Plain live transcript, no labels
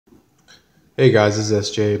Hey guys, this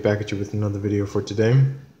is SJ back at you with another video for today.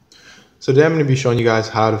 So today I'm going to be showing you guys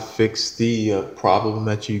how to fix the problem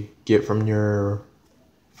that you get from your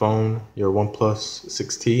phone, your Oneplus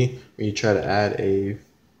 6T, when you try to add a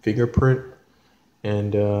fingerprint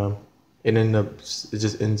and it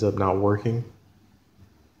just ends up not working.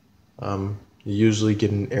 You usually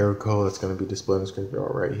get an error code that's going to be displayed on the screen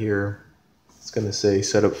right here. It's going to say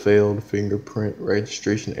setup failed, fingerprint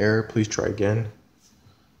registration error, please try again.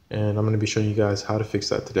 And I'm going to be showing you guys how to fix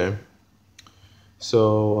that today.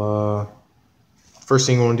 So first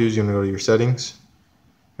thing you want to do is you're going to go to your settings.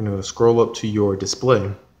 You're going to scroll up to your display.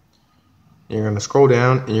 And you're going to scroll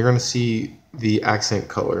down and you're going to see the accent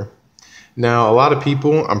color. Now a lot of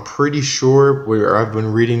people, I'm pretty sure, where I've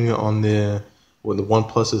been reading on the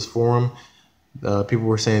OnePlus's forum, people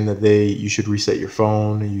were saying that you should reset your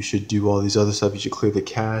phone, you should do all these other stuff, you should clear the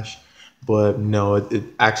cache. But no,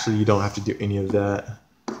 actually you don't have to do any of that.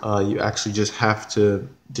 You actually just have to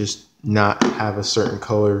not have a certain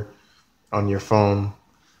color on your phone.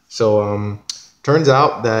 So turns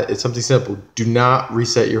out that it's something simple. Do not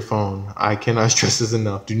reset your phone. I cannot stress this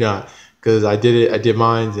enough. Do not, because I did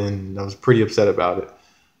mine and I was pretty upset about it.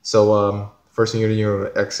 So first thing you're doing,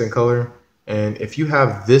 your accent color, and if you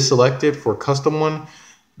have this selected for a custom one,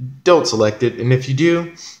 don't select it. And if you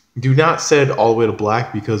do not set it all the way to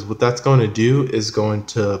black, because what that's going to do is going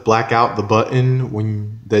to black out the button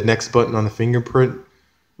when the next button on the fingerprint,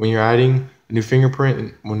 when you're adding a new fingerprint,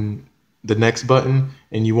 and when the next button,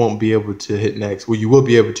 and you won't be able to hit next. Well, you will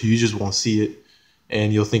be able to, you just won't see it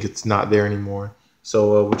and you'll think it's not there anymore.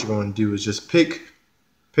 So what you're going to do is just pick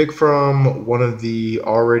from one of the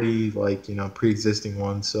already pre-existing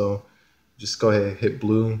ones. So just go ahead and hit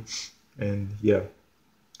blue, and yeah,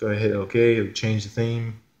 go ahead, hit OK. It'll change the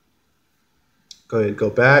theme. Go ahead, go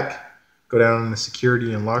back, go down in the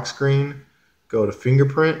security and lock screen, go to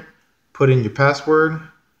fingerprint, put in your password,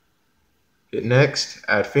 hit next,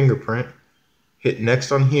 add fingerprint, hit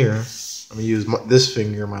next on here. I'm gonna use this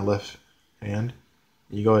finger, my left hand.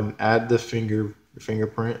 You go ahead and add the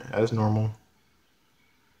fingerprint as normal.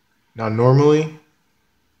 Now normally,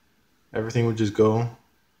 everything would just go,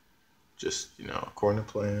 according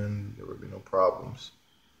to plan, there would be no problems.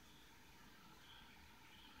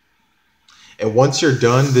 And once you're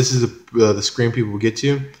done, this is the screen people will get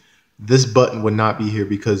to. This button would not be here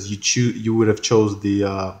because you would have chose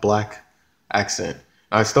the black accent.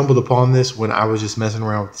 I stumbled upon this when I was just messing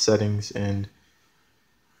around with the settings, and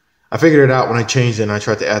I figured it out when I changed it and I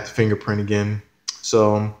tried to add the fingerprint again.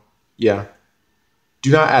 So yeah,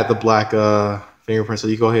 do not add the black fingerprint. So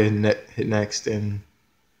you go ahead and hit next, and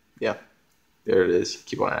yeah, there it is.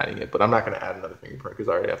 Keep on adding it, but I'm not going to add another fingerprint because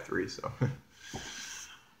I already have 3. So.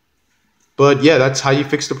 But yeah, that's how you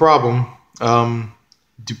fix the problem.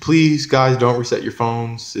 Please, guys, don't reset your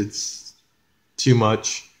phones. It's too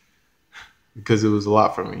much, because it was a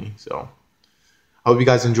lot for me. So I hope you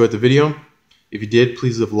guys enjoyed the video. If you did,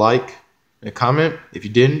 please leave a like and a comment. If you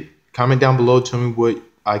didn't, comment down below. Tell me what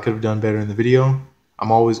I could have done better in the video.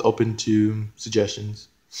 I'm always open to suggestions.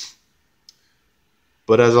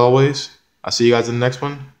 But as always, I'll see you guys in the next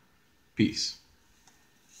one. Peace.